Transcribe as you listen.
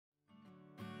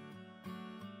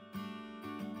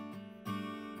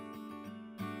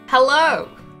Hello,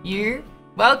 you.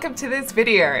 Welcome to this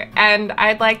video, and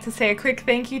I'd like to say a quick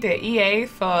thank you to EA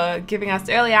for giving us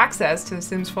early access to The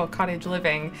Sims 4 Cottage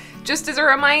Living. Just as a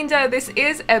reminder, this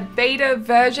is a beta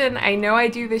version. I know I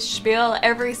do this spiel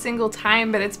every single time,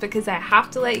 but it's because I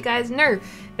have to let you guys know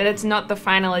that it's not the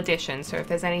final edition. So if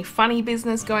there's any funny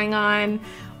business going on,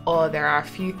 or there are a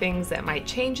few things that might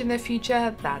change in the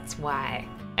future, that's why.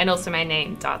 And also my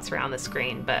name dots around the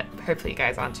screen, but hopefully you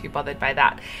guys aren't too bothered by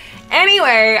that.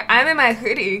 Anyway, I'm in my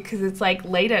hoodie because it's like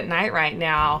late at night right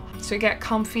now. So get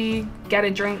comfy, get a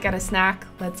drink, get a snack.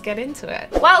 Let's get into it.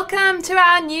 Welcome to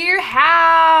our new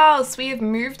house. We have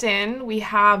moved in. We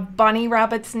have bunny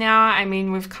rabbits now. I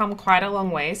mean, we've come quite a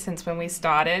long way since when we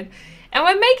started. And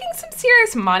we're making some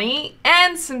serious money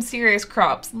and some serious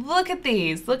crops. Look at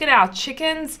these. Look at our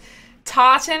chickens.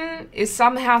 Tartan is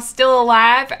somehow still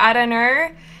alive. I don't know.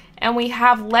 And we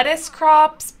have lettuce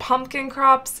crops, pumpkin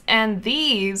crops, and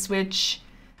these, which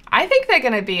I think they're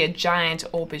going to be a giant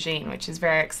aubergine, which is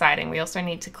very exciting. We also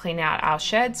need to clean out our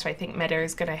shed, so I think Meadow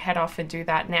is going to head off and do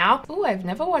that now. Ooh, I've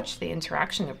never watched the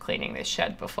interaction of cleaning this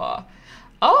shed before.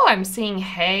 Oh, I'm seeing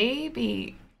hay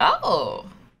be... Oh,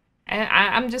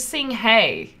 I'm just seeing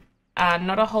hay.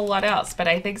 Not a whole lot else, but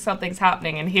I think something's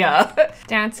happening in here.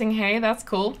 Dancing hay, that's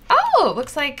cool. Oh,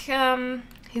 looks like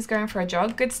he's going for a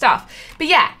jog. Good stuff. But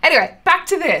yeah, anyway, back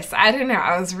to this. I don't know,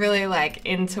 I was really like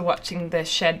into watching the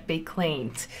shed be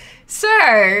cleaned.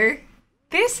 So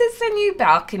this is the new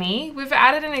balcony. We've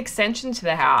added an extension to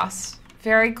the house.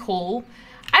 Very cool.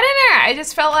 I don't know, I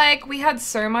just felt like we had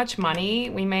so much money,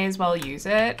 we may as well use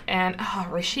it. And oh,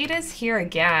 Rashida's here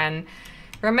again.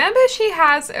 Remember, she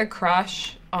has a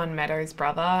crush on Meadow's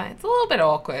brother. It's a little bit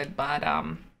awkward, but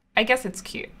I guess it's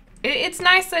cute. It's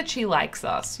nice that she likes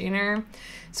us, you know?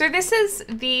 So this is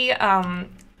the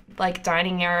like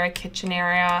dining area, kitchen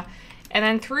area, and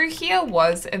then through here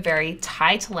was a very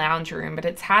tight lounge room, but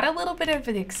it's had a little bit of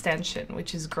an extension,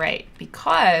 which is great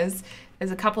because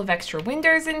there's a couple of extra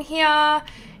windows in here.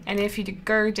 And if you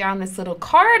go down this little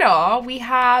corridor, we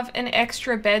have an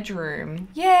extra bedroom.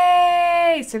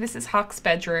 Yay! So this is Huck's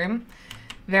bedroom.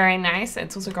 Very nice.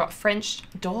 It's also got French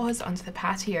doors onto the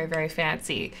patio, very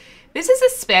fancy. This is a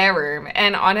spare room,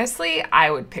 and honestly,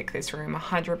 I would pick this room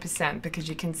 100% because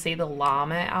you can see the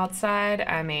llama outside.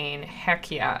 I mean, heck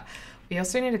yeah. We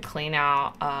also need to clean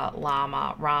our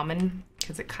llama ramen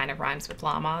because it kind of rhymes with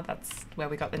llama. That's where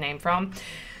we got the name from.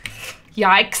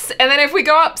 Yikes. And then if we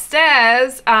go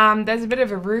upstairs, there's a bit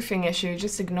of a roofing issue.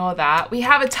 Just ignore that. We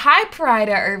have a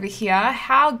typewriter over here.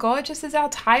 How gorgeous is our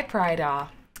typewriter?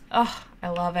 Oh, I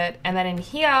love it. And then in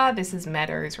here, this is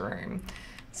Meadow's room.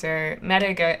 So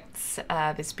Meadow gets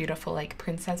this beautiful like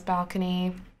princess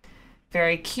balcony.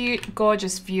 Very cute,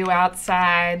 gorgeous view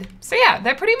outside. So yeah,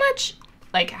 they're pretty much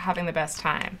like having the best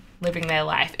time, living their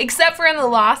life. Except for in the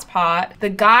last part, the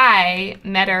guy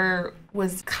Meadow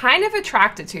was kind of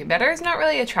attracted to. Meadow is not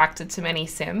really attracted to many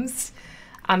Sims.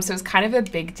 So it's kind of a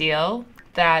big deal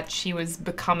that she was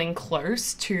becoming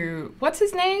close to, what's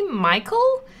his name?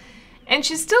 Michael? And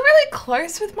she's still really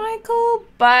close with Michael,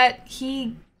 but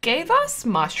he gave us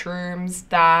mushrooms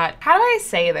that, how do I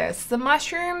say this? The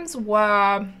mushrooms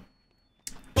were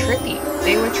trippy.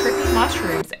 They were trippy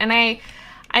mushrooms. And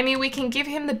I mean, we can give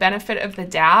him the benefit of the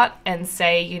doubt and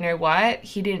say, you know what?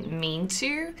 He didn't mean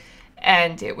to.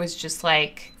 And it was just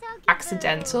like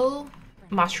accidental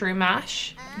mushroom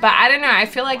mash. But I don't know, I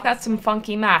feel like that's some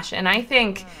funky mash. And I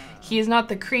think he is not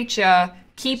the creature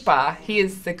keeper. He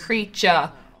is the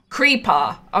creature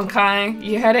creeper, okay?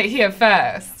 You heard it here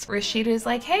first. Rashida's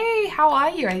like, hey, how are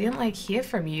you? I didn't like hear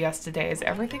from you yesterday. Is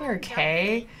everything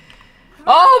okay?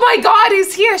 Oh my God,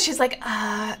 he's here. She's like,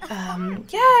 yeah,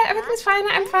 everything's fine.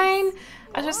 I'm fine.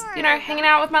 I was just, you know, hanging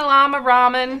out with my llama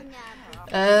ramen.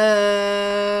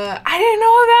 I didn't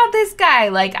know about this guy.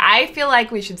 Like, I feel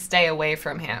like we should stay away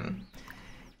from him.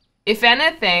 If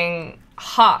anything,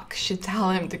 Huck should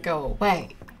tell him to go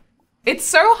away. It's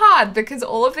so hard because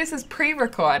all of this is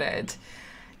pre-recorded.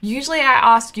 Usually I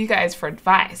ask you guys for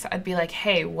advice. I'd be like,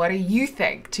 hey, what do you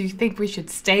think? Do you think we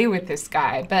should stay with this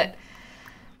guy? But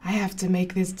I have to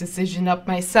make this decision up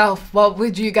myself. What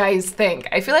would you guys think?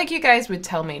 I feel like you guys would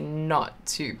tell me not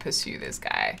to pursue this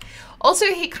guy. Also,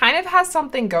 he kind of has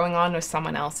something going on with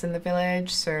someone else in the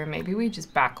village, so maybe we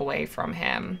just back away from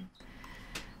him.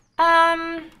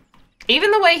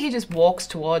 Even the way he just walks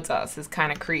towards us is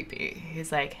kind of creepy.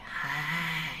 He's like,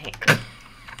 hi.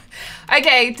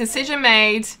 Okay, decision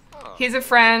made. He's a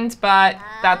friend, but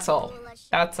that's all.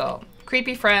 That's all.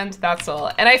 Creepy friend, that's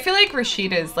all. And I feel like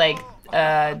Rashida's like,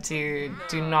 dude,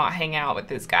 do not hang out with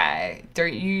this guy.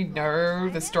 Don't you know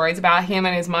the stories about him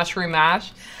and his mushroom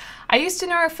mash? I used to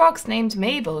know a fox named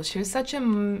Mabel. She was such a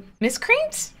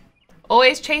miscreant.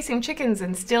 Always chasing chickens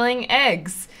and stealing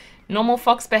eggs. Normal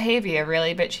fox behavior,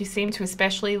 really, but she seemed to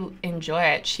especially enjoy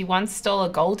it. She once stole a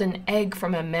golden egg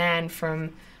from a man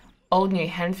from Old New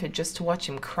Hampshire just to watch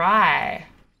him cry.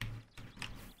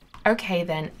 Okay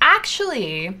then,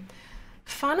 actually,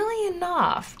 funnily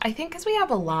enough, I think because we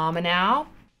have a llama now,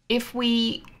 if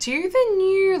we do the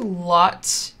new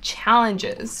lot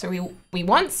challenges, so we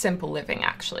want simple living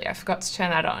actually, I forgot to turn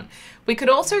that on. We could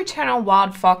also turn on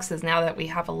wild foxes now that we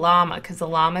have a llama, because the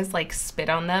llamas like spit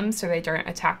on them so they don't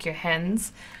attack your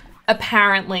hens,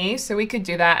 apparently, so we could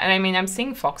do that. And I mean, I'm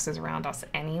seeing foxes around us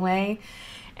anyway.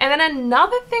 And then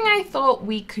another thing I thought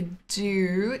we could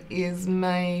do is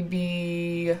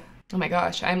maybe, oh my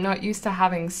gosh, I'm not used to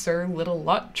having so little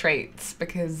lot traits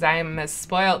because I'm a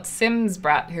spoilt Sims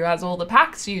brat who has all the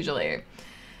packs usually.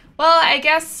 Well, I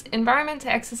guess environment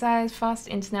to exercise, fast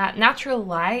internet, natural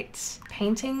light,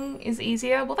 painting is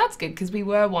easier. Well, that's good because we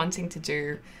were wanting to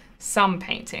do some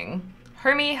painting.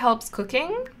 Homey helps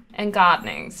cooking and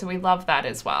gardening, so we love that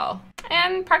as well.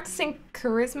 And practicing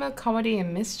charisma, comedy,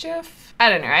 and mischief. I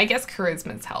don't know, I guess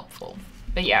charisma is helpful.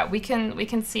 But yeah, we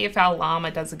can see if our llama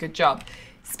does a good job.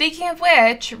 Speaking of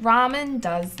which, Ramen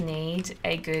does need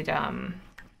a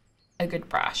good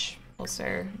brush.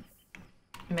 Also,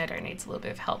 Meadow needs a little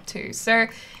bit of help too. So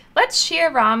let's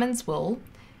shear Ramen's wool.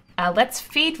 Let's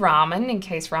feed Ramen in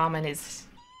case Ramen is,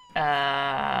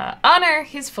 oh no,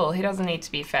 he's full. He doesn't need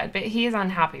to be fed, but he is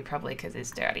unhappy probably because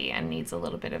he's dirty and needs a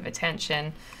little bit of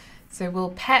attention. So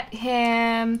we'll pet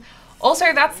him.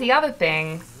 Also, that's the other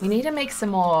thing. We need to make some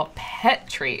more pet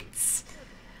treats.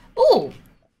 Ooh.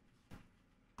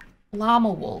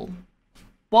 Llama wool.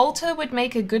 Walter would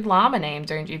make a good llama name,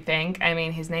 don't you think? I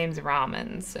mean, his name's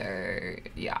Ramen, so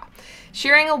yeah.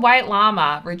 Shearing a white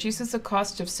llama reduces the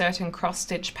cost of certain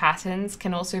cross-stitch patterns,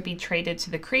 can also be traded to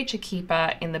the creature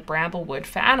keeper in the bramblewood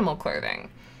for animal clothing.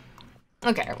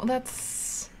 Okay, well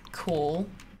that's cool,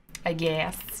 I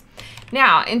guess.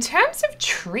 Now, in terms of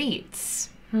treats,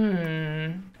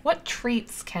 what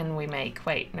treats can we make?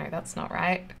 Wait, no, that's not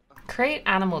right. Create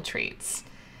animal treats.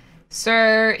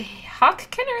 So Huck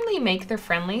can only make the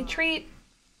friendly treat.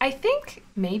 I think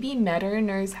maybe Meadow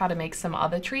knows how to make some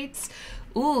other treats.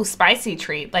 Ooh, spicy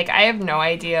treat. Like, I have no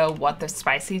idea what the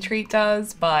spicy treat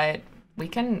does, but we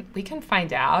can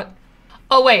find out.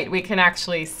 Oh wait, we can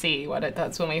actually see what it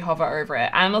does when we hover over it.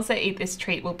 Animals that eat this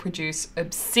treat will produce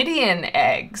obsidian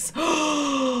eggs.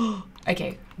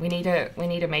 Okay, we need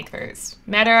to make those.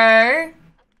 Meadow.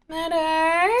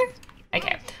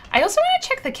 Okay, I also want to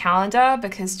check the calendar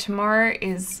because tomorrow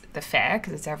is the fair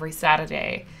because it's every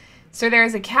Saturday. So there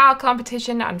is a cow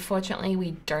competition. Unfortunately,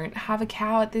 we don't have a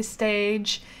cow at this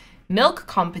stage. Milk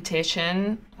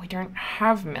competition. We don't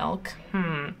have milk.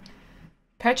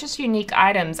 Purchase unique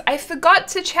items. I forgot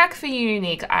to check for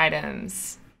unique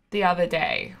items the other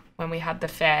day when we had the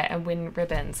fair and win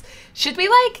ribbons. Should we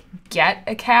like get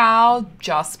a cow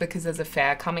just because there's a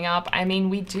fair coming up? I mean,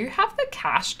 we do have the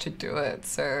cash to do it.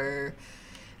 So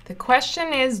the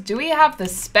question is, do we have the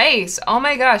space? Oh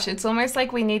my gosh, it's almost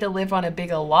like we need to live on a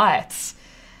bigger lot.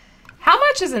 How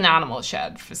much is an animal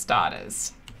shed for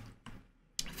starters?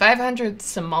 500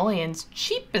 simoleons,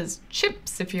 cheap as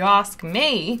chips if you ask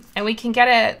me. And we can get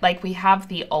it, like we have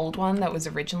the old one that was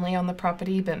originally on the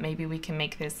property, but maybe we can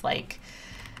make this like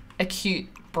a cute,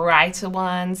 brighter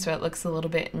one so it looks a little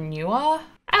bit newer.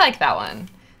 I like that one.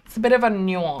 It's a bit of a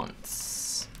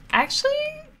nuance. Actually,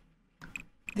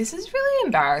 this is really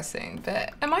embarrassing,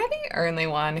 but am I the only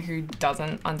one who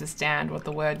doesn't understand what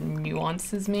the word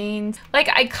nuances means? Like,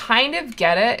 I kind of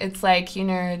get it. It's like, you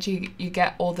know, you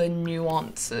get all the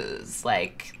nuances,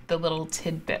 like the little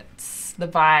tidbits, the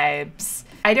vibes.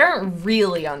 I don't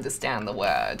really understand the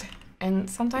word. And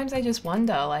sometimes I just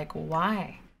wonder, like,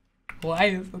 why? Why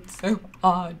is it so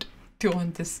hard to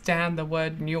understand the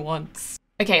word nuance?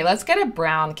 Okay, let's get a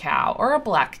brown cow or a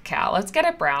black cow. Let's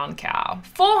get a brown cow.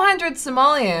 400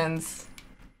 simoleons.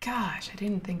 Gosh, I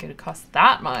didn't think it would cost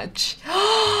that much.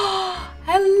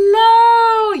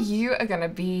 Hello! You are gonna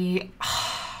be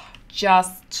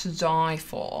just to die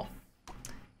for.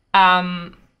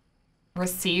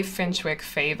 Receive Finchwick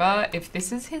favor. If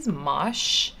this is his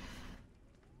mush,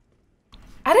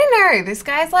 I don't know. This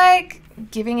guy's like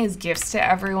giving his gifts to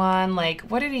everyone. Like,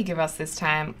 what did he give us this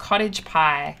time? Cottage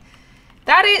pie.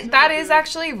 That is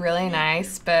actually really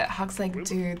nice, but Huck's like,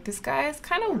 dude, this guy is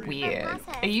kind of weird.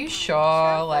 Are you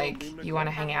sure, like, you want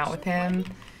to hang out with him?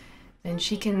 Then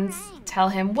she can tell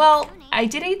him, well, I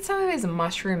did eat some of his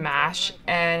mushroom mash,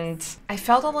 and I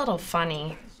felt a little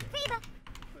funny.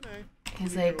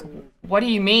 He's like, what do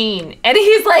you mean? And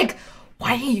he's like,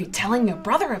 Why are you telling your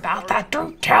brother about that?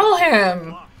 Don't tell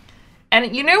him.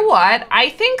 And you know what? I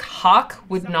think Huck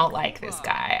would not like this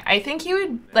guy. I think he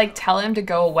would like tell him to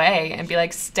go away and be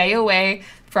like, stay away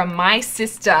from my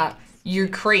sister, you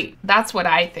creep. That's what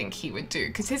I think he would do,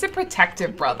 because he's a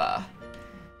protective brother.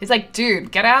 He's like,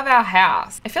 dude, get out of our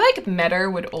house. I feel like Meadow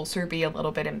would also be a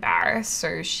little bit embarrassed,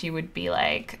 so she would be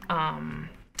like,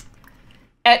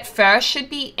 at first she'd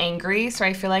be angry, so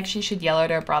I feel like she should yell at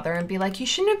her brother and be like, you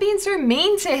shouldn't have been so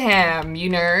mean to him, you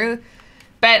know?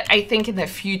 But I think in the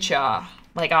future,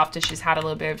 like after she's had a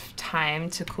little bit of time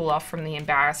to cool off from the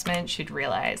embarrassment, she'd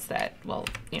realize that, well,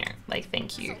 you know, like,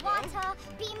 thank you.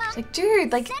 She's like,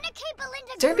 dude, like,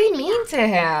 don't be mean to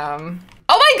him.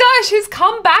 Oh my gosh, he's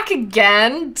come back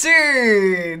again,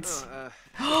 dude.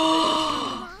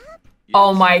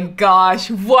 Oh my gosh,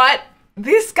 what?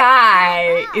 This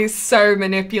guy is so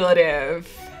manipulative.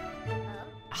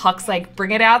 Huck's like,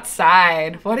 bring it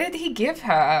outside. What did he give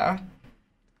her?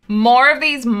 More of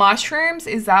these mushrooms?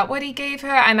 Is that what he gave her?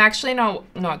 I'm actually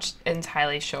not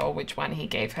entirely sure which one he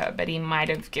gave her, but he might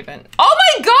have given... Oh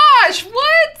my gosh,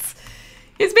 what?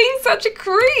 He's being such a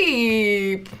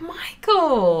creep.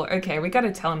 Michael. Okay, we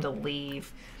gotta tell him to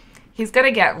leave. He's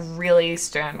gotta get really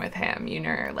stern with him, you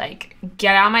know, like,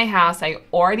 get out of my house. I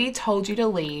already told you to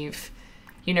leave.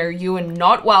 You know, you are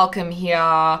not welcome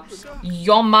here.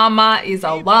 Your mama is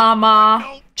a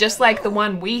llama. Just like the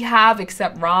one we have,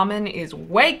 except ramen is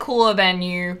way cooler than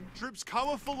you.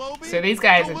 So these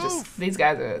guys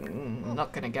are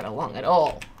not gonna get along at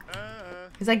all.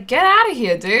 He's like, get out of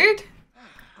here, dude.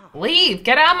 Leave,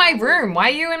 get out of my room. Why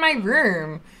are you in my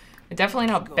room? We're definitely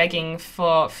not begging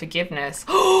for forgiveness.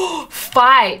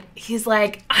 Fight. He's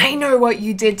like, I know what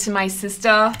you did to my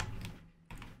sister.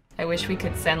 I wish we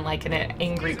could send like an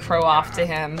angry crow after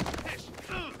him.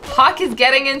 Huck is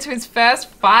getting into his first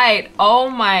fight. Oh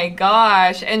my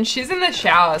gosh. And she's in the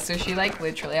shower, so she like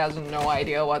literally has no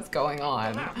idea what's going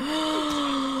on.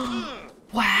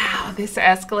 Wow, this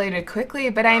escalated quickly,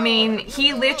 but I mean,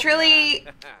 he literally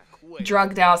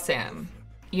drugged our Sam,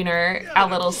 you know, our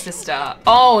little sister.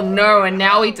 Oh no, and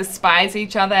now we despise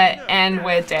each other and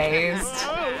we're dazed.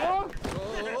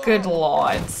 Good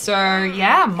lord. So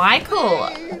yeah, Michael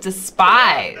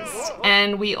despised.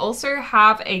 And we also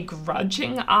have a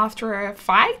grudging after a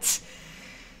fight.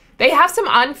 They have some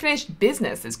unfinished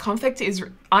business. This conflict is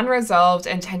unresolved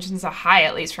and tensions are high,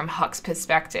 at least from Huck's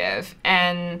perspective.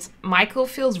 And Michael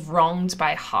feels wronged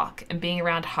by Huck, and being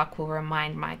around Huck will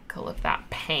remind Michael of that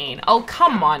pain. Oh,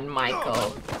 come on,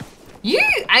 Michael.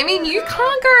 I mean, you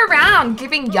can't go around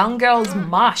giving young girls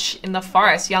mush in the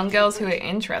forest, young girls who are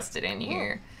interested in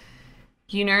you.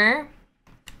 You know?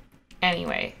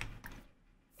 Anyway.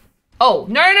 Oh,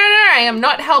 no, I am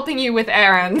not helping you with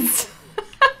errands.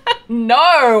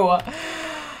 No.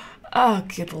 Oh,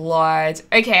 good lord.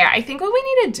 Okay, I think what we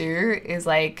need to do is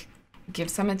like give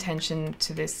some attention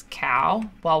to this cow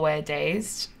while we're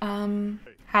dazed.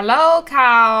 Hello,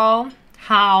 cow.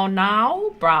 How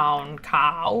now, brown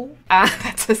cow?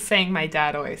 That's a saying my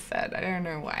dad always said. I don't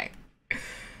know why.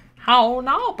 How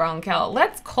now, brown cow?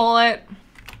 Let's call it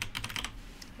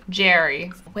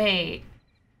Jerry. Wait,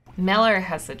 Miller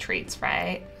has the treats,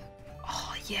 right?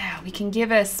 Oh yeah, we can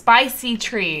give a spicy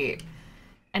treat.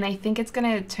 And I think it's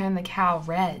gonna turn the cow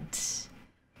red.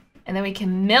 And then we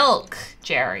can milk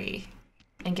Jerry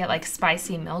and get like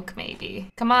spicy milk maybe.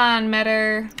 Come on,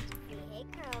 Meadow.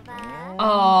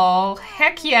 Oh,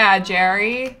 heck yeah,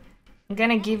 Jerry. I'm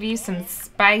gonna give you some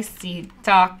spicy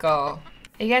taco.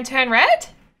 Are you gonna turn red?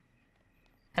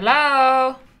 Hello?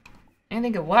 I don't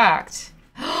think it worked.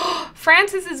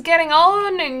 Francis is getting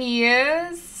on in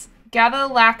years.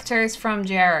 Gather lactose from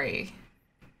Jerry.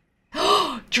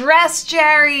 Dress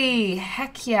Jerry!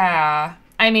 Heck yeah.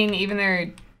 I mean, even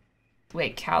though,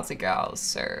 wait, cows are girls,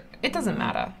 so it doesn't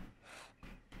matter.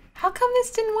 How come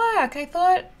this didn't work? I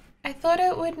thought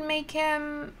it would make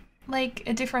him like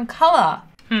a different color.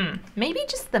 Maybe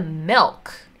just the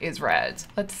milk is red.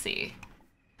 Let's see.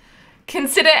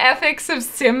 Consider ethics of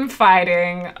sim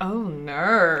fighting. Oh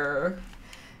no.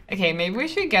 Okay, maybe we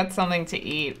should get something to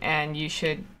eat and you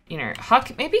should, you know,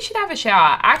 Huck, maybe you should have a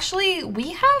shower. Actually,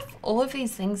 we have all of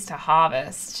these things to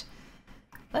harvest.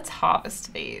 Let's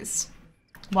harvest these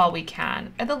while we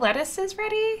can. Are the lettuces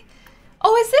ready?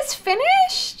 Oh, is this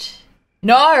finished?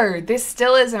 No, this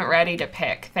still isn't ready to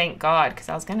pick, thank God, because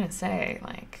I was gonna say,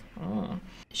 like, oh.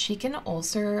 She can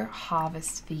also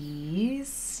harvest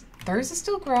these. Those are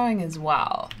still growing as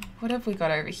well. What have we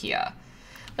got over here?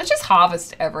 Let's just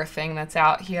harvest everything that's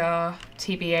out here,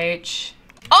 TBH.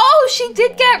 Oh, she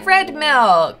did get red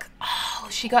milk. Oh,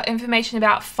 she got information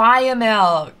about fire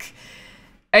milk.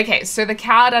 Okay, so the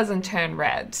cow doesn't turn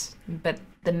red, but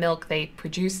the milk they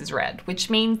produce is red, which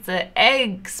means the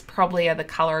eggs probably are the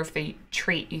color of the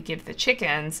treat you give the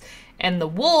chickens, and the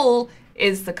wool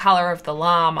is the color of the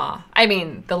llama. I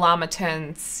mean, the llama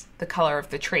turns the color of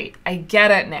the treat. I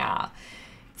get it now.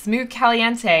 It's muy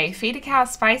caliente. Feed a cow a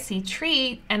spicy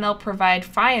treat and they'll provide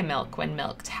fire milk when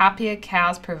milked. Happier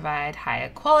cows provide higher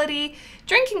quality.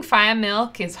 Drinking fire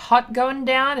milk is hot going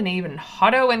down and even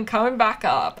hotter when coming back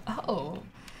up. Oh,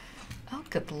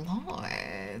 good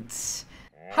lord.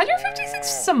 156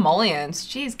 simoleons.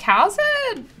 Geez, cows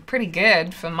are pretty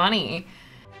good for money.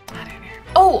 I don't know.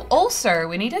 Oh, also,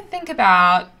 we need to think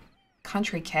about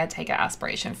country caretaker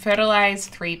aspiration. Fertilize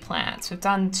 3 plants. We've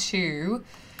done 2.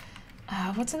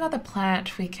 What's another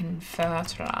plant we can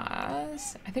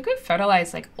fertilize? I think we've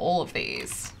fertilized like all of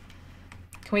these.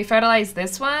 Can we fertilize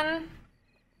this one?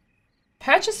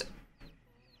 Purchase,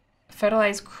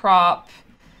 fertilize crop.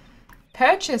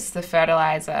 Purchase the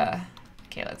fertilizer.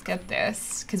 Okay, let's get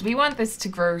this, because we want this to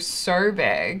grow so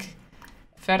big.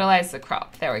 Fertilize the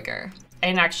crop. There we go. I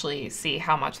didn't actually see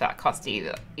how much that cost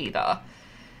either.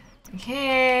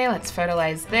 Okay, let's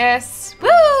fertilize this.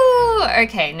 Woo!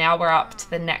 Okay, now we're up to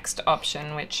the next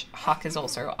option, which Huck is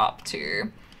also up to.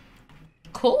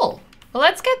 Cool. Well,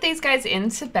 let's get these guys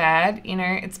into bed. You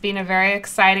know, it's been a very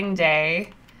exciting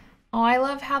day. Oh, I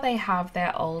love how they have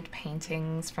their old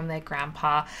paintings from their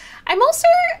grandpa. I'm also,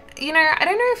 you know, I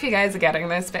don't know if you guys are getting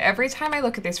this, but every time I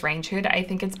look at this range hood, I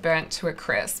think it's burnt to a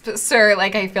crisp. So,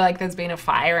 like, I feel like there's been a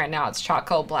fire and now it's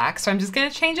charcoal black. So I'm just gonna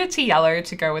change it to yellow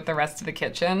to go with the rest of the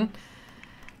kitchen.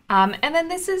 And then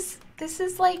this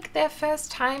is like their first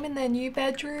time in their new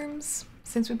bedrooms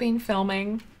since we've been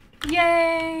filming.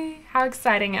 Yay! How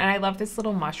exciting. And I love this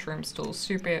little mushroom stool,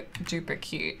 super duper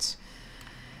cute.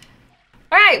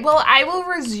 All right, well, I will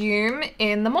resume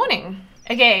in the morning.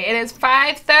 Okay, it is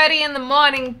 5:30 in the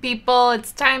morning, people.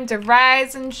 It's time to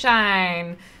rise and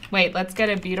shine. Wait, let's get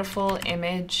a beautiful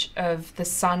image of the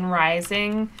sun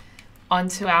rising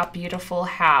onto our beautiful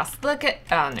house. Look at,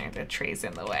 oh no, the tree's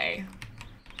in the way.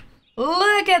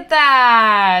 Look at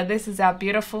that. This is our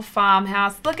beautiful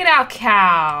farmhouse. Look at our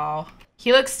cow.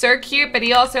 He looks so cute, but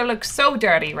he also looks so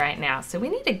dirty right now. So we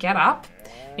need to get up.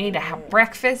 We need to have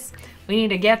breakfast. We need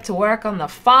to get to work on the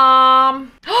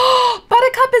farm. Oh,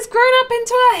 Buttercup has grown up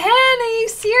into a hen. Are you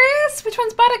serious? Which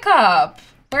one's Buttercup?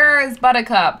 Where is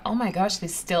Buttercup? Oh my gosh,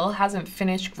 this still hasn't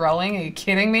finished growing. Are you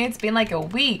kidding me? It's been like a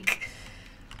week.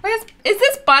 Is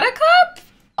this Buttercup?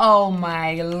 Oh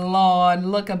my lord,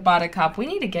 look at Buttercup. We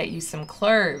need to get you some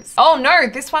clothes. Oh no,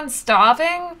 this one's starving.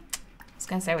 I was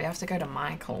gonna say we have to go to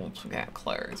Michael to get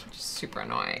clothes, which is super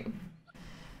annoying.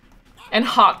 And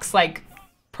Huck's like,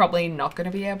 probably not going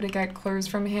to be able to get clothes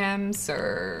from him,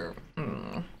 so...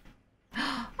 Oh,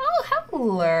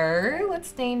 hello!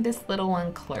 Let's name this little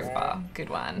one Clover. Good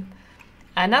one.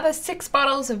 Another 6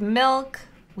 bottles of milk.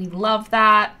 We love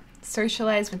that.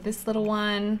 Socialize with this little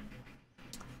one.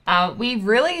 We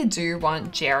really do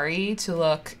want Jerry to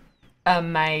look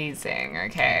amazing,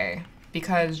 okay?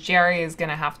 Because Jerry is going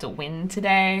to have to win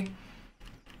today.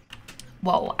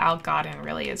 Well, our garden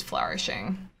really is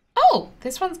flourishing. Oh,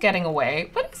 this one's getting away.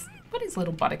 What is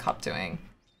little Buttercup doing?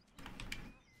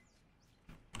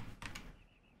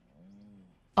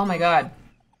 Oh my god.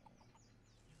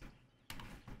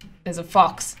 There's a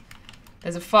fox.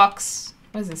 There's a fox.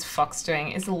 What is this fox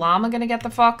doing? Is the llama gonna get the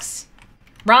fox?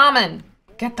 Ramen,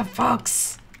 get the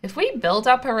fox. If we build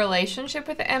up a relationship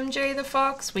with MJ the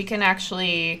fox, we can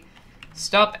actually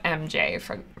stop MJ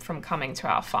from coming to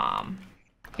our farm.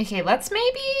 Okay, let's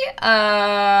maybe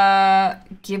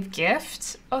give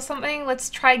gift or something. Let's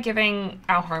try giving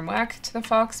our homework to the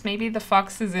fox. Maybe the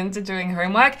fox is into doing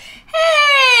homework.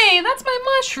 Hey, that's my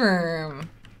mushroom.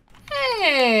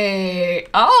 Hey,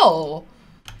 oh.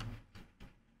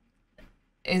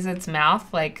 Is its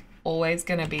mouth like always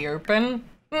gonna be open?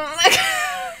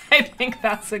 I think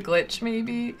that's a glitch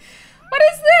maybe. What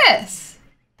is this?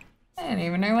 I don't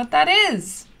even know what that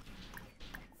is.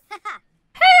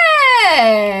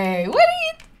 Hey, what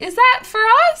is that for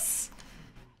us?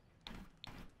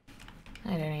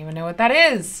 I don't even know what that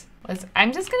is.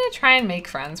 I'm just gonna try and make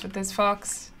friends with this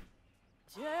fox.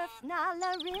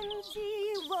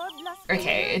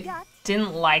 Okay, it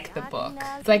didn't like the book.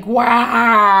 It's like,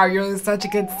 wow, you're such a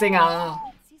good singer.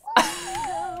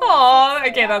 Oh,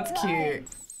 okay, that's cute.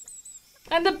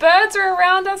 And the birds are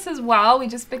around us as well. We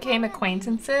just became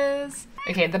acquaintances.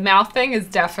 Okay, the mouth thing is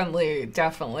definitely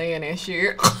an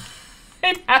issue.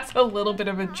 It has a little bit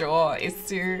of a jaw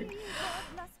issue.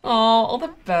 Oh, all the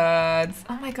birds.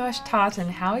 Oh my gosh, Tartan,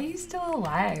 how are you still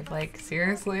alive? Like,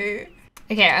 seriously?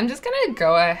 Okay, I'm just gonna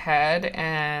go ahead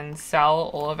and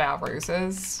sell all of our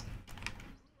roses.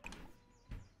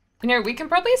 You know, we can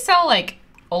probably sell like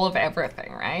all of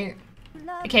everything, right?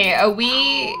 Okay, are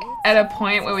we at a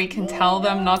point where we can tell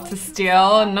them not to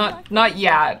steal? Not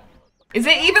yet. Is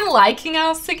it even liking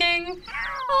our singing?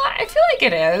 Oh, I feel like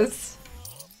it is.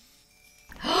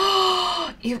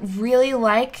 It really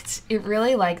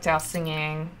liked our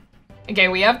singing. Okay,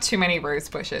 we have too many rose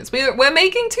bushes. We're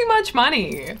making too much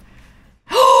money.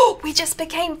 We just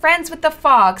became friends with the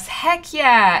fox. Heck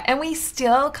yeah. And we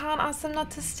still can't ask them not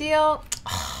to steal.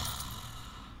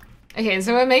 Okay,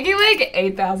 so we're making like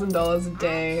 $8,000 a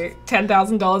day,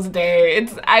 $10,000 a day.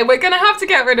 We're gonna have to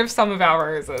get rid of some of our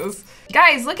roses.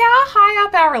 Guys, look how high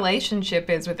up our relationship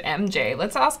is with MJ.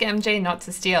 Let's ask MJ not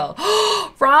to steal.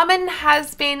 Ramen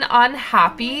has been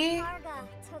unhappy.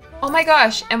 Oh my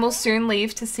gosh, and will soon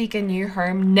leave to seek a new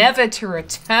home, never to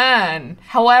return.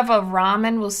 However,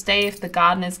 Ramen will stay if the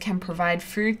gardeners can provide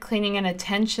food, cleaning, and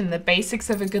attention, the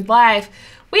basics of a good life.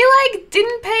 We like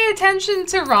didn't pay attention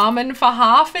to Ramen for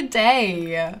half a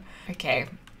day. Okay.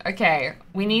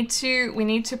 We need to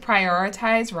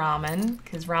prioritize Ramen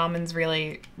because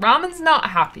Ramen's not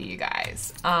happy, you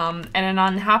guys. And an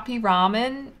unhappy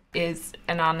Ramen is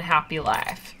an unhappy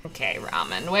life. Okay,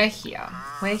 Ramen, we're here.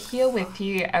 We're here with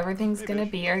you. Everything's gonna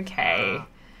be okay.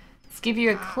 Let's give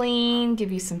you a clean,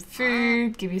 give you some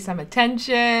food, give you some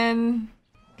attention.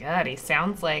 God, he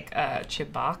sounds like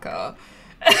Chewbacca.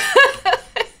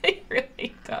 He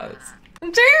really does. Do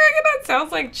you reckon that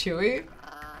sounds like Chewie?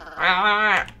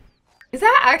 Is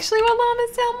that actually what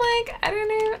llamas sound like?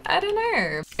 I don't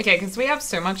know. Okay, because we have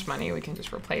so much money, we can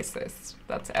just replace this.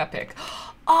 That's epic.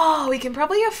 Oh, we can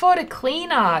probably afford a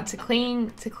cleaner to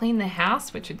clean the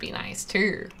house, which would be nice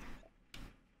too.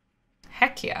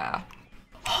 Heck yeah.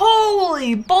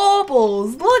 Holy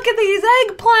baubles, look at these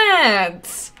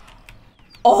eggplants.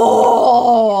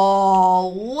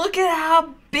 Oh, look at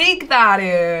how big that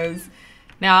is.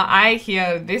 Now I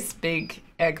hear this big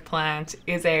eggplant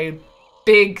is a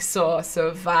big source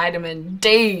of vitamin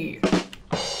D.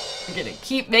 We're gonna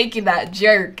keep making that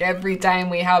joke every time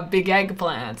we have big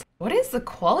eggplants. What is the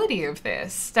quality of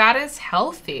this? Status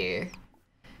healthy.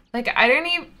 Like, I don't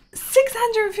even,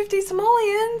 650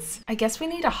 simoleons. I guess we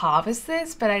need to harvest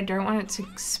this, but I don't want it to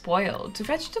spoil. Do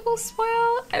vegetables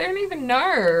spoil? I don't even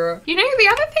know. You know, the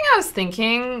other thing I was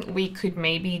thinking we could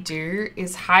maybe do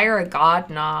is hire a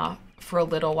gardener for a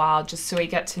little while just so we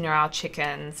get to know our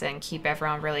chickens and keep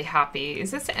everyone really happy. Is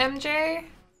this MJ?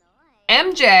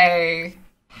 MJ!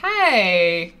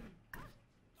 Hey!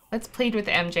 Let's plead with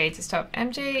MJ to stop.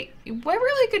 MJ, we're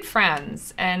really good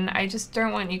friends and I just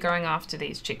don't want you going after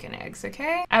these chicken eggs,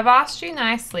 okay? I've asked you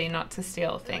nicely not to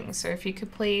steal things, so if you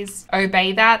could please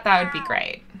obey that, that would be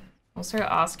great. Also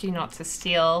ask you not to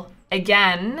steal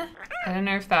again. I don't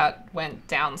know if that went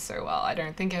down so well. I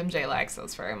don't think MJ likes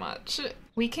us very much.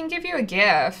 We can give you a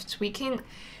gift. We can,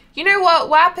 you know what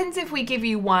happens if we give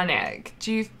you one egg?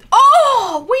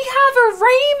 Oh, we have a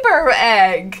rainbow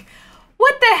egg.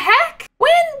 What the heck?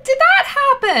 When did that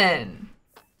happen?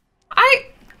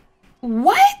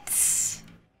 What?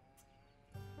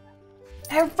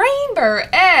 A rainbow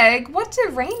egg? What do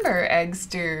rainbow eggs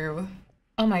do?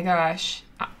 Oh my gosh.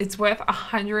 It's worth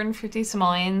 150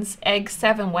 simoleons. Egg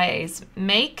 7 ways.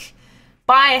 Make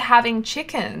by having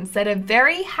chickens that are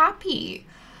very happy.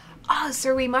 Oh,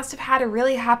 so we must have had a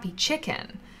really happy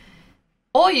chicken.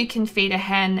 Or you can feed a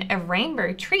hen a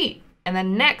rainbow treat, and the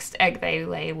next egg they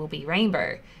lay will be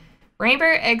rainbow.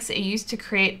 Rainbow eggs are used to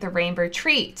create the rainbow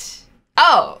treat.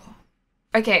 Oh,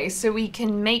 okay, so we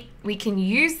can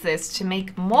use this to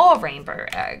make more rainbow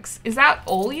eggs. Is that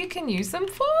all you can use them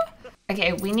for?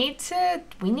 Okay, we need to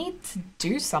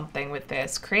do something with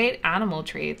this. Create animal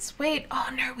treats. Wait, oh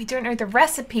no, we don't know the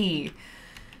recipe.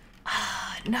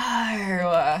 Oh,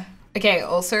 no. Okay,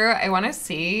 also I want to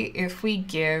see if we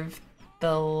give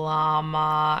the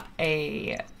llama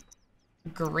a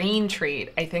green treat.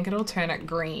 I think it'll turn it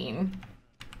green.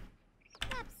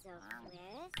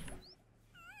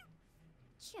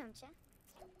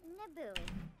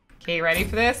 Okay, you ready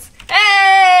for this?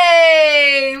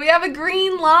 Hey! We have a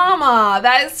green llama!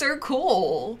 That is so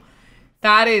cool.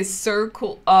 That is so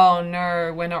cool. Oh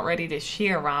no, we're not ready to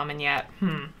shear ramen yet.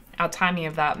 Our timing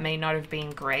of that may not have been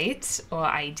great or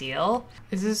ideal.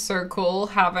 This is so cool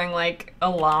having like a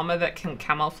llama that can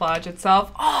camouflage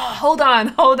itself. Oh, hold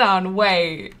on,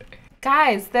 wait.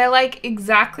 Guys, they're like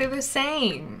exactly the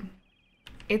same.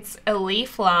 It's a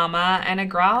leaf llama and a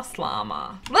grass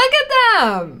llama. Look at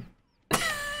them!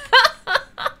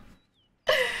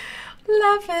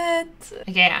 Love it.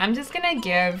 Okay, I'm just gonna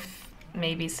give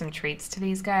maybe some treats to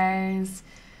these guys.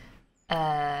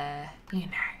 You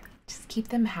know, just keep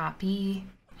them happy.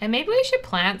 And maybe we should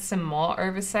plant some more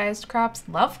oversized crops.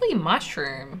 Lovely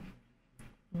mushroom.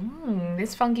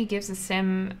 This fungi gives the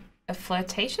sim a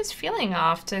flirtatious feeling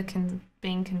after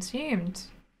being consumed.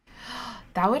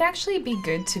 That would actually be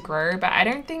good to grow, but I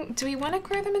don't think, do we want to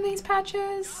grow them in these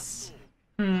patches?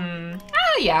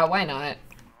 Oh yeah, why not?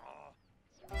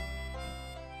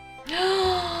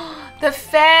 The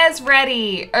fair's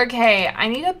ready. Okay, I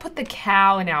need to put the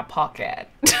cow in our pocket.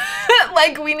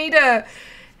 Like we need to,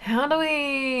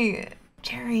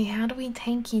 Jerry, how do we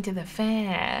take you to the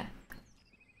fair?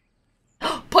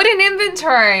 Put in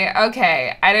inventory.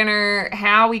 Okay, I don't know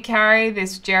how we carry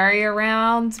this Jerry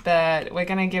around, but we're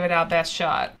gonna give it our best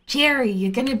shot. Jerry,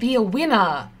 you're gonna be a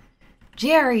winner.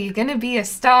 Jerry, you're gonna be a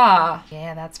star.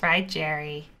 Yeah, that's right,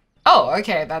 Jerry. Oh,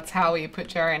 okay, that's how we put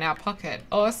Jerry in our pocket.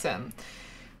 Awesome.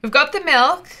 We've got the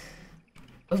milk.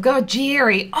 We've got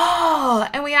Jerry. Oh,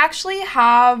 and we actually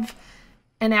have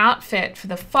an outfit for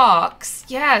the fox.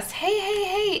 Yes.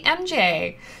 Hey,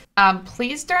 MJ.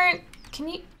 Please don't, can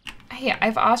you, hey,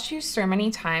 I've asked you so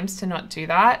many times to not do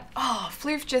that. Oh,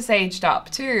 Floof just aged up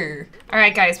too. All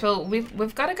right, guys, well,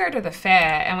 we've got to go to the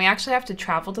fair and we actually have to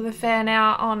travel to the fair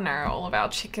now. Oh no, all of our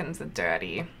chickens are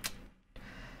dirty.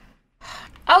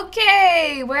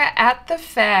 Okay, we're at the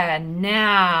fair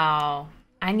now.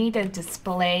 I need to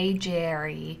display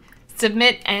Jerry.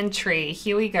 Submit entry.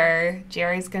 Here we go.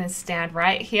 Jerry's gonna stand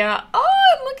right here.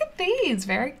 Oh, look at these.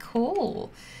 Very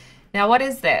cool. Now, what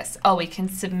is this? Oh, we can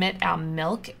submit our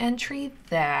milk entry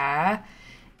there.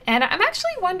 And I'm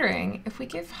actually wondering if we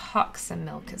give Huck some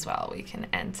milk as well, we can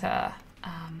enter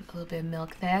a little bit of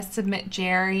milk there. Submit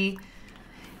Jerry.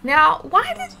 Now,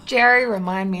 why does Jerry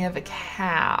remind me of a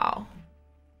cow?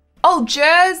 Oh,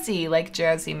 Jersey, like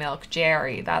Jersey milk,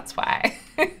 Jerry, that's why.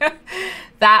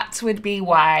 That would be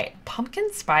why.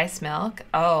 Pumpkin spice milk,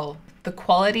 oh, the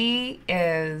quality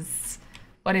is,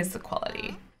 what is the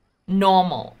quality?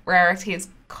 Normal, rarity is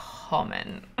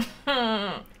common.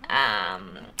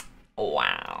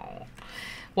 Wow.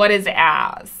 What is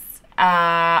ours?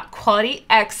 Quality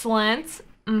excellent,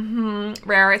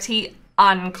 rarity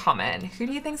uncommon. Who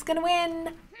do you think's gonna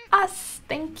win? Us,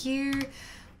 thank you.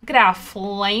 Look at our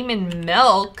flaming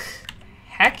milk.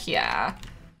 Heck yeah.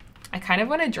 I kind of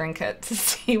want to drink it to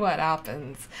see what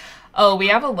happens. Oh, we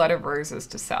have a lot of roses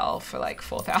to sell for like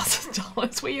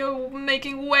 $4,000. We are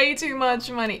making way too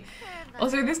much money.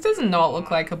 Also, this does not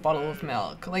look like a bottle of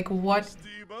milk. Like what?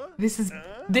 This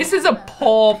is a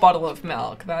poor bottle of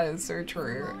milk. That is so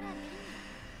true.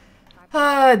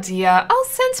 Oh dear. Oh,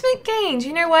 sentiment gained.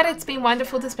 You know what? It's been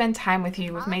wonderful to spend time with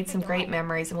you. We've made some great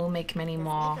memories and we'll make many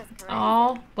more.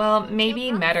 Oh, well, maybe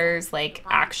Meadows like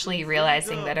actually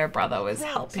realizing that her brother was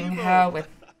helping her with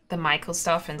the Michael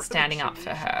stuff and standing up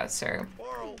for her. So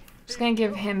just gonna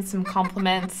give him some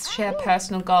compliments, share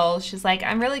personal goals. She's like,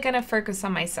 I'm really gonna focus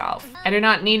on myself. I do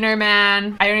not need no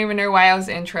man. I don't even know why I was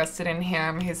interested in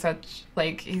him. He's such,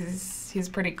 like, he's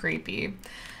pretty creepy.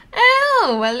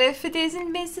 Oh, well, if it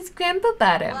isn't Mrs.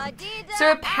 Grumblebottom.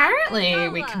 So apparently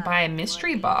we can buy a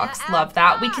mystery box. Love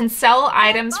that. We can sell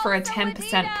items for a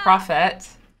 10% profit.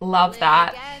 Love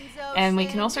that. And we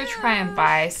can also try and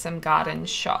buy some garden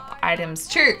shop items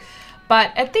too.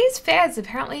 But at these fairs,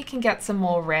 apparently you can get some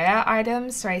more rare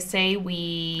items. So I say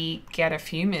we get a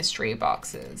few mystery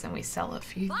boxes and we sell a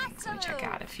few things. And we check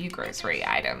out a few grocery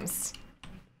items.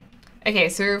 Okay,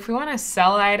 so if we want to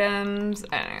sell items,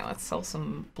 I don't know, let's sell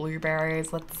some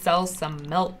blueberries, let's sell some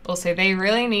milk. Also, they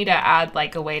really need to add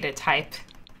like a way to type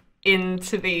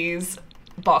into these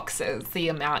boxes the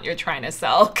amount you're trying to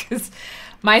sell, because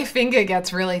my finger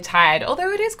gets really tired, although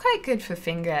it is quite good for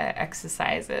finger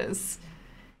exercises.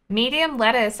 Medium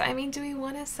lettuce, I mean, do we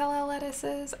want to sell our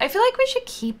lettuces? I feel like we should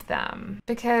keep them,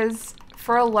 because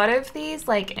for a lot of these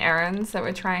like errands that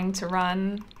we're trying to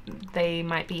run, they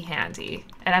might be handy.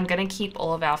 And I'm gonna keep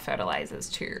all of our fertilizers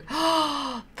too.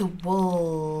 The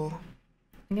wool.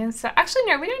 Actually,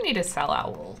 no, we don't need to sell our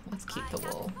wool. Let's keep the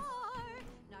wool.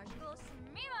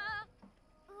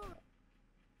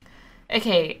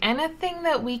 Okay, anything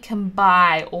that we can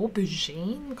buy.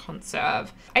 Aubergine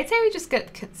conserve. I'd say we just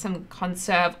get some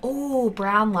conserve. Oh,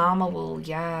 brown llama wool,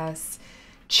 yes.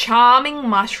 Charming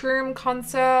mushroom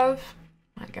conserve.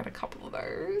 I get a couple of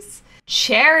those.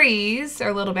 Cherries are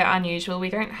a little bit unusual.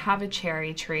 We don't have a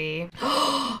cherry tree.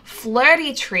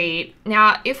 Flirty treat.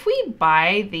 Now, if we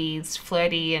buy these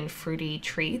flirty and fruity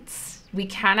treats, we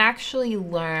can actually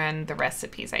learn the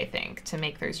recipes, I think, to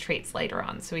make those treats later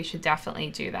on. So we should definitely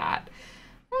do that.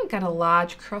 Oh, got a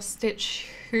large cross-stitch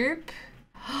hoop.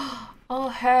 Oh,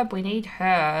 herb, we need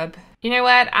herb. You know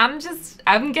what?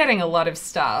 I'm getting a lot of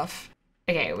stuff.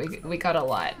 Okay, we got a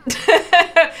lot.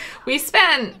 We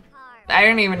spent, I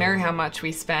don't even know how much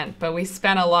we spent, but we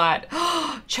spent a lot.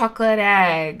 Chocolate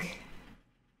egg.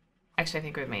 Actually, I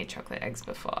think we've made chocolate eggs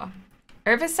before.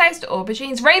 Oversized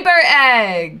aubergines, rainbow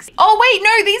eggs. Oh wait,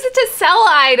 no, these are to sell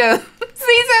items.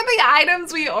 These are the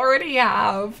items we already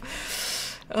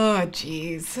have. Oh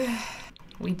geez.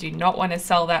 We do not want to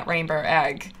sell that rainbow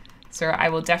egg. So I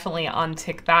will definitely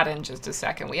untick that in just a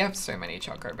second. We have so many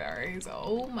choco berries.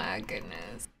 Oh my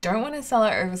goodness. Don't want to sell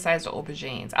our oversized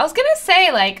aubergines. I was gonna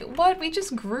say, like, what? We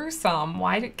just grew some.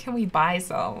 Why can we buy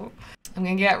some? I'm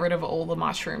gonna get rid of all the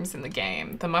mushrooms in the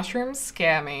game. The mushrooms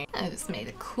scare me. I just made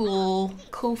a cool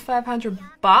 500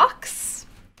 bucks.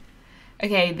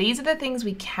 Okay, these are the things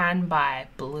we can buy.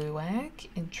 Blue egg,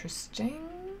 interesting.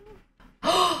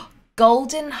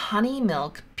 Golden honey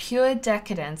milk, pure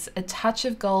decadence. A touch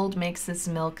of gold makes this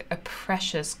milk a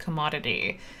precious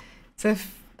commodity. It's a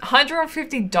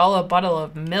 $150 bottle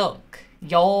of milk.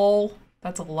 Y'all,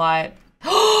 that's a lot.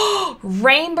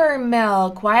 Rainbow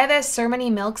milk. Why are there so many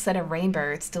milks that are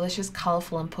rainbow? It's delicious,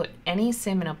 colorful, and put any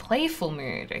sim in a playful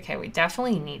mood. Okay, we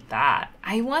definitely need that.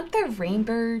 I want the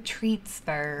rainbow treats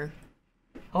though.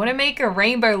 I want to make a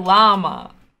rainbow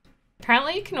llama.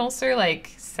 Apparently you can also like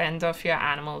send off your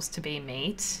animals to be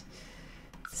meat.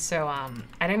 So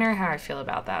I don't know how I feel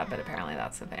about that, but apparently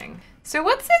that's the thing. So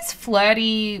what's this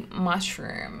flirty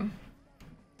mushroom?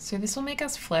 So this will make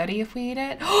us flirty if we eat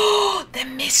it. Oh, the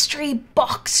mystery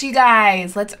box, you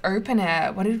guys. Let's open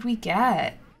it. What did we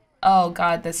get? Oh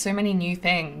God, there's so many new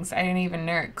things. I don't even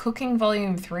know. Cooking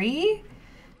volume 3?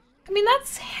 I mean,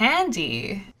 that's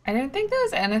handy. I don't think there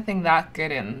was anything that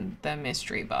good in the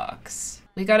mystery box.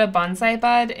 We got a bonsai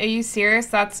bud. Are you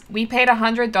serious? We paid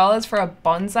 $100 for a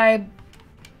bonsai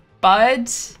bud?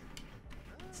 It's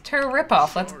a total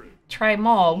ripoff. Let's try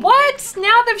more. What?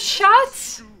 Now they've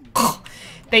shut?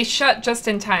 They shut just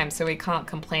in time, so we can't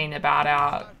complain about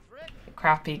our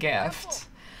crappy gift.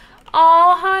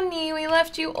 Oh, honey, we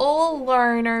left you all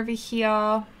alone over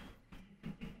here.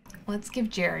 Let's give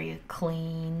Jerry a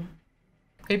clean.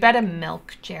 We better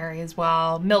milk Jerry as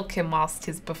well. Milk him whilst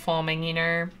he's performing, you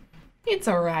know. It's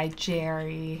all right,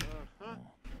 Jerry.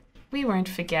 We won't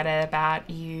forget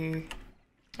about you.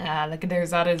 Ah, look at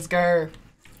those udders go.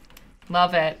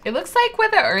 Love it. It looks like we're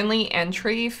the only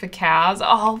entry for cows.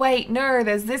 Oh, wait, no,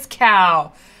 there's this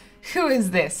cow. Who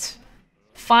is this?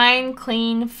 Fine,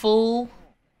 clean, full.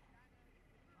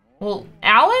 Well,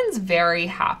 Alan's very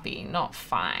happy, not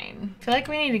fine. I feel like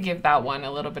we need to give that one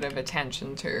a little bit of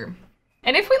attention too.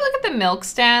 And if we look at the milk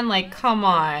stand, like, come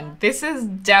on. This is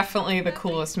definitely the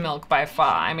coolest milk by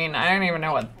far. I mean, I don't even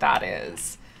know what that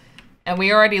is. And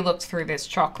we already looked through this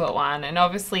chocolate one, and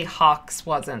obviously Huck's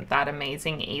wasn't that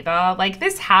amazing either. Like,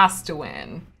 this has to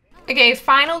win. Okay,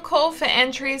 final call for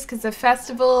entries because the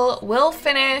festival will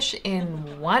finish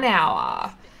in 1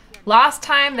 hour. Last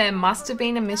time there must have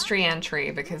been a mystery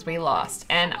entry because we lost.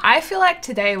 And I feel like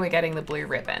today we're getting the blue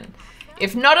ribbon.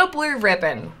 If not a blue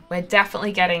ribbon, we're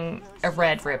definitely getting a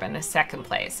red ribbon, a second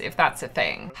place, if that's a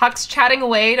thing. Huck's chatting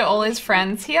away to all his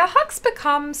friends here. Huck's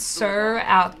become so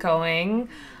outgoing.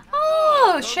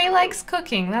 Oh, Shay likes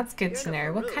cooking. That's good to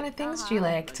know. What kind of things do you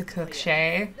like to cook,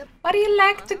 Shay? What do you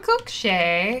like to cook,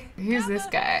 Shay? Who's this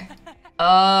guy?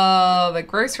 Oh, the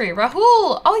grocery.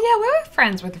 Rahul. Oh yeah, we're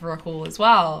friends with Rahul as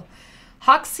well.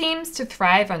 Huck seems to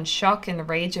thrive on shock and the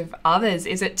rage of others.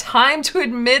 Is it time to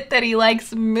admit that he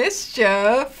likes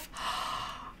mischief?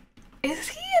 Is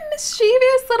he a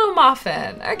mischievous little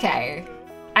muffin? Okay.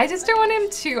 I just don't want him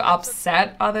to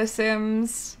upset other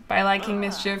Sims by liking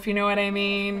mischief, you know what I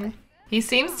mean? He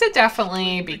seems to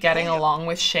definitely be getting along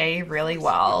with Shay really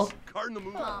well.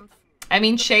 I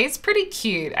mean, Shay's pretty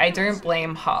cute. I don't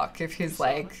blame Huck if he's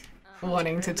like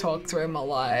wanting to talk to him a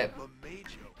lot.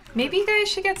 Maybe you guys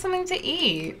should get something to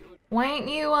eat. Why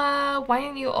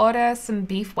don't you order some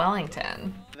beef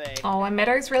Wellington? Oh, and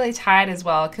Meadow's really tired as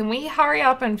well. Can we hurry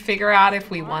up and figure out if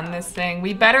we won this thing?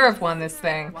 We better have won this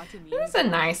thing. This is a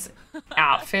nice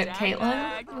outfit,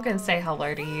 Caitlin. I'm gonna say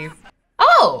hello to you.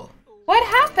 Oh, what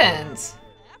happened?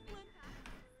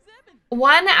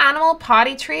 One animal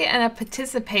party treat and a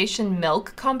participation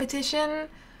milk competition?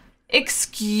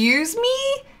 Excuse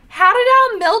me? How did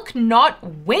our milk not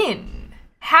win?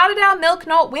 How did our milk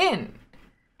not win?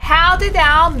 How did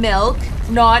our milk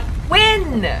not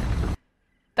win?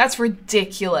 That's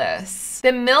ridiculous.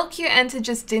 The milk you entered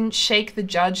just didn't shake the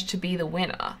judge to be the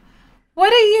winner.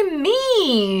 What do you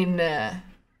mean?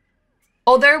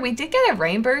 Although we did get a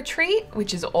rainbow treat,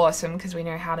 which is awesome because we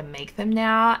know how to make them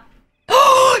now.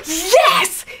 Oh,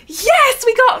 yes! Yes!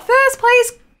 We got first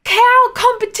place cow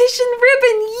competition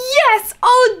ribbon. Yes!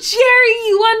 Oh, Jerry,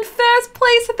 you won first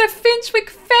place at the Finchwick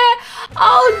Fair.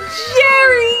 Oh,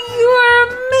 Jerry, you are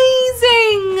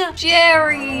amazing.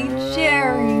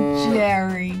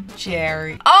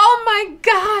 Jerry. Oh my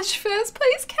gosh, first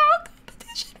place cow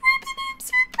competition ribbon. I'm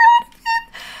so proud of him.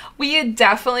 We are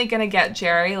definitely gonna get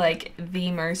Jerry like the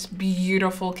most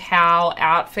beautiful cow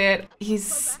outfit. He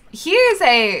is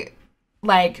a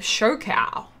like show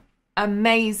cow.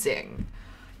 Amazing.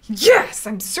 Yes,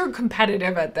 I'm so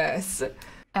competitive at this.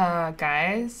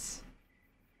 Guys,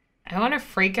 I don't want to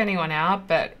freak anyone out,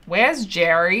 but where's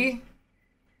Jerry?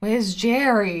 Where's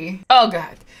Jerry? Oh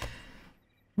God.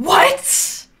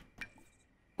 What?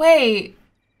 Wait,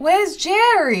 where's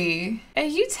Jerry? Are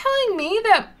you telling me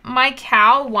that my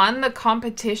cow won the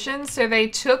competition, so they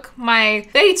took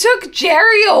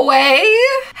Jerry away?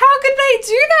 How could they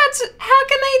do that? How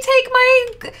can they take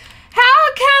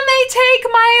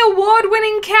my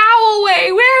award-winning cow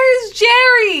away? Where is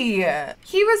Jerry?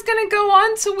 He was gonna go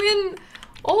on to win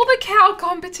all the cow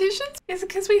competitions. Is it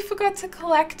because we forgot to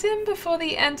collect him before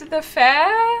the end of the fair?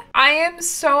 I am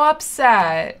so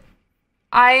upset.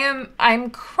 I'm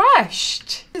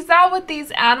crushed. Is that what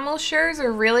these animal shows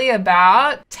are really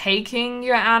about? Taking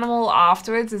your animal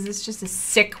afterwards? Is this just a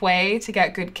sick way to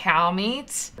get good cow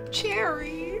meat?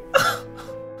 Jerry.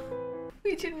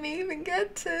 We didn't even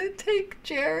get to take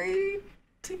Jerry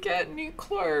to get new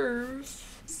clothes.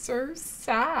 So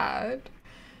sad.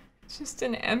 It's just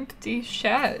an empty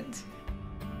shed.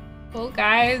 Well,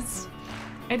 guys,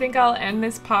 I think I'll end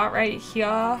this part right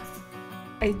here.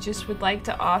 I just would like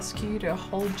to ask you to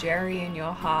hold Jerry in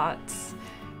your hearts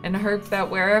and hope that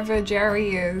wherever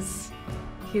Jerry is,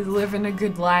 he's living a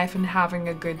good life and having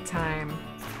a good time.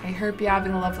 I hope you're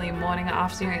having a lovely morning,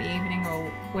 afternoon, evening,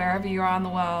 or wherever you are in the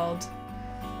world.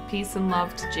 Peace and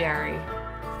love to Jerry.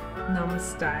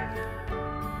 Namaste.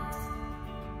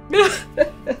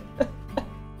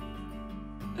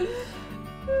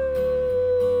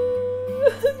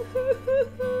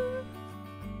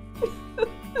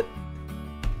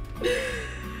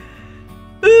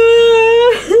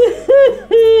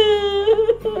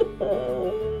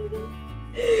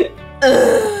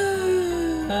 Ugh.